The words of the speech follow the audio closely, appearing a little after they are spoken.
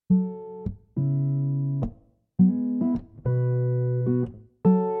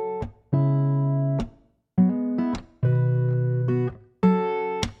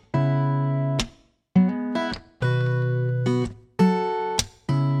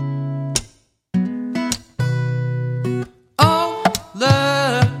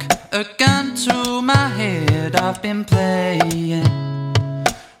I've been playing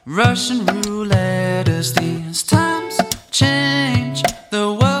Russian roulette as these times change.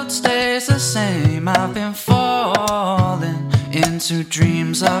 The world stays the same. I've been falling into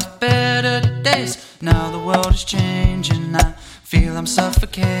dreams of better days. Now the world is changing. I feel I'm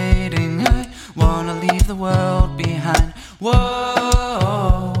suffocating. I wanna leave the world behind.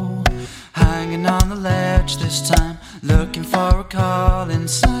 Whoa, hanging on the ledge this time, looking for a calling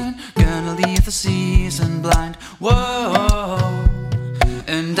sign. Gonna leave the season blind. Whoa,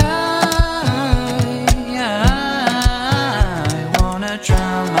 and I wanna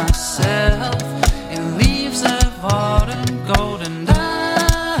drown myself in leaves of autumn gold. And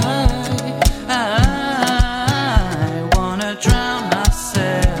I wanna drown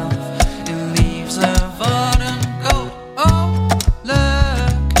myself in leaves of autumn gold. Oh,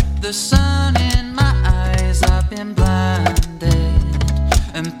 look, the sun in my eyes. I've been blinded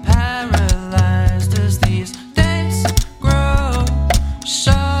and paralyzed as these days grow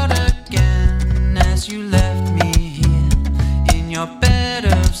short again. As you left me here in your bed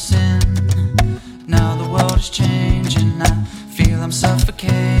of sin. Now the world is changing. I feel I'm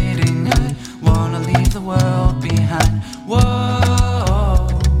suffocating. I wanna leave the world behind. Whoa,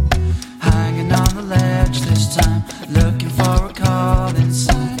 hanging on the ledge this time, looking for a calling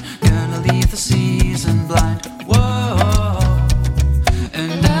sign. Gonna leave the season blind. Whoa,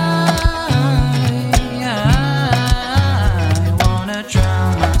 and I wanna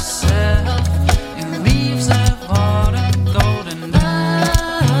drown myself in leaves of autumn gold. And I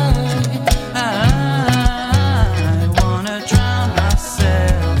wanna drown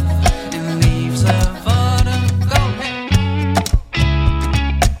myself in leaves of autumn gold.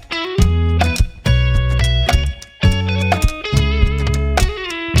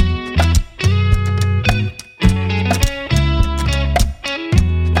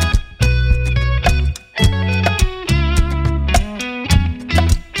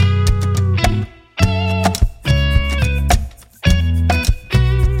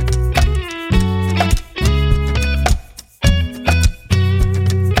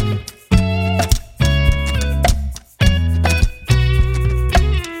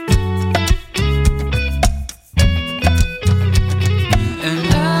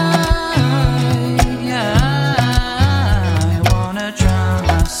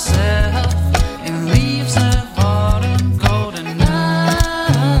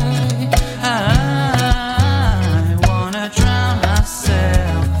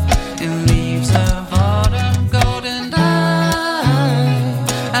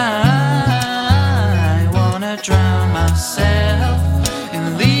 Drown myself